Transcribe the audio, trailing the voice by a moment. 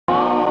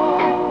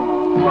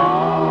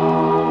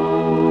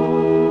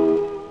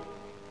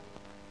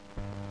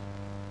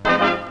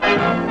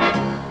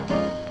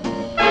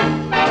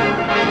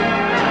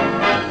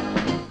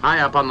High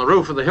up on the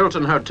roof of the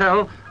Hilton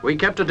Hotel, we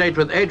kept a date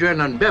with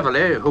Adrienne and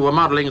Beverley, who were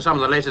modelling some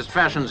of the latest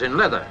fashions in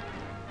leather.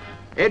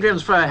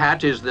 Adrienne's fur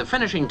hat is the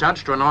finishing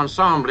touch to an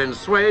ensemble in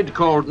suede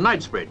called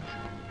Knightsbridge.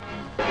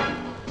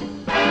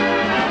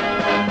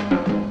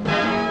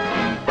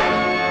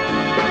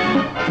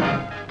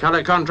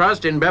 Colour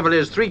contrast in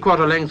Beverley's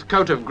three-quarter length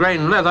coat of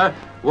grain leather,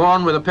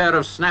 worn with a pair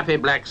of snappy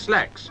black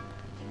slacks,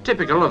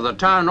 typical of the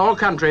town or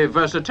country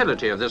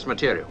versatility of this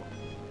material.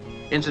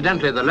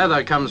 Incidentally, the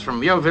leather comes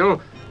from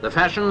Yeovil, the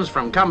fashions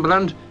from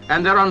Cumberland,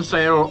 and they're on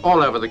sale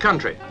all over the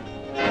country.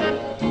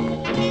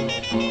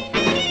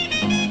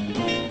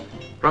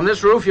 From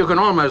this roof, you can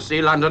almost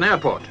see London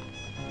Airport.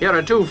 Here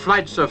are two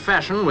flights of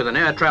fashion with an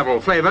air travel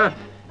flavour.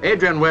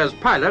 Adrienne wears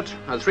pilot,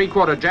 a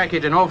three-quarter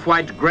jacket in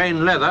off-white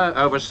grain leather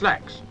over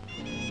slacks.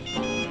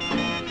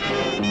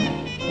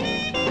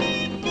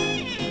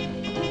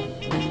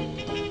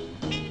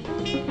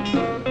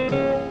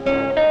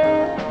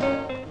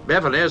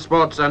 Beverley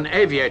sports an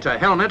aviator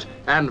helmet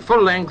and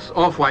full-length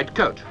off-white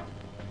coat.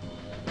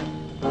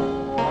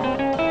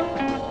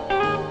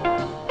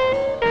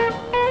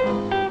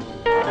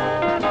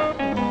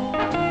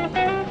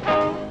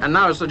 And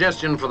now a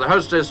suggestion for the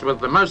hostess with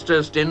the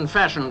mostest in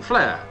fashion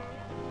flair.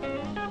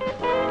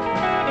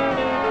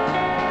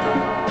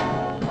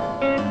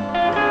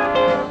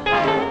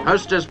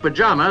 Hostess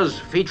pyjamas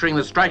featuring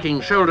the striking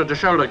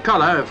shoulder-to-shoulder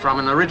collar from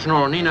an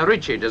original Nina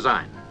Ricci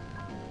design.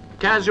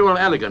 Casual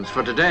elegance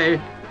for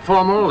today,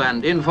 formal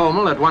and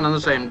informal at one and the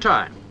same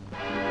time.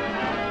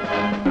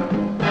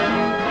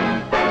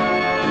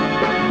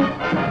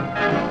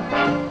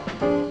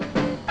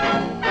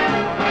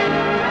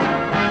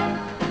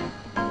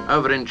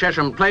 Over in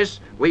Chesham Place,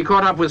 we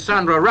caught up with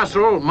Sandra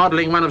Russell,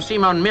 modelling one of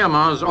Simone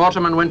Mirman's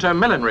autumn and winter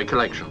millinery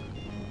collection.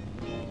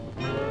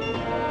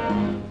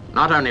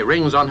 Not only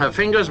rings on her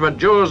fingers, but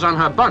jewels on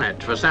her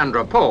bonnet for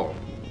Sandra Paul.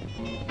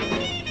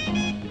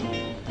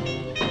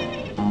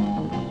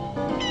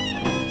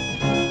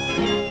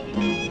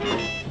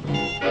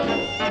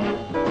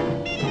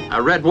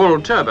 A red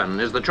wool turban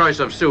is the choice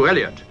of Sue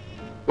Elliott.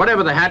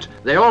 Whatever the hat,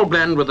 they all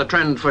blend with the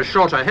trend for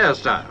shorter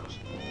hairstyles.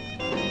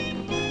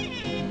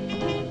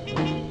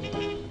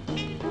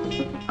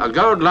 A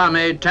gold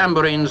lame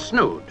tambourine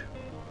snood.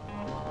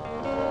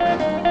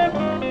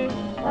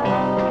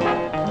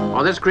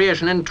 Or this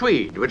creation in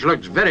tweed, which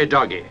looks very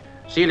doggy.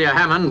 Celia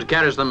Hammond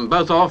carries them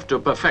both off to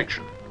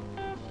perfection.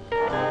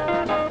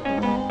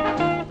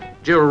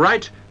 Jill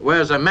Wright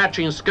wears a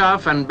matching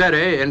scarf and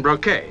beret in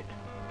brocade.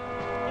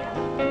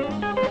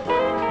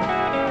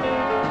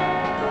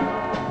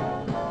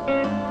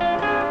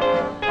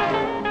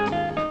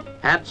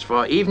 Hats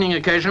for evening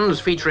occasions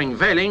featuring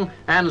veiling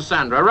and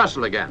Sandra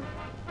Russell again.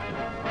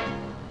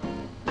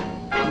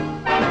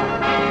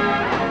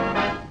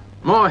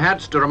 More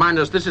hats to remind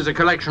us this is a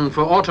collection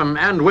for autumn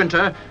and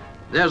winter.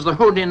 There's the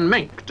hood in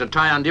mink to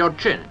tie under your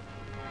chin.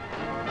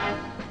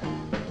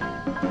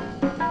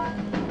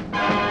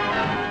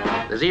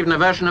 There's even a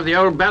version of the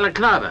old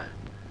balaclava.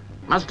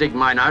 Must dig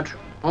mine out.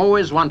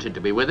 Always wanted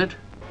to be with it.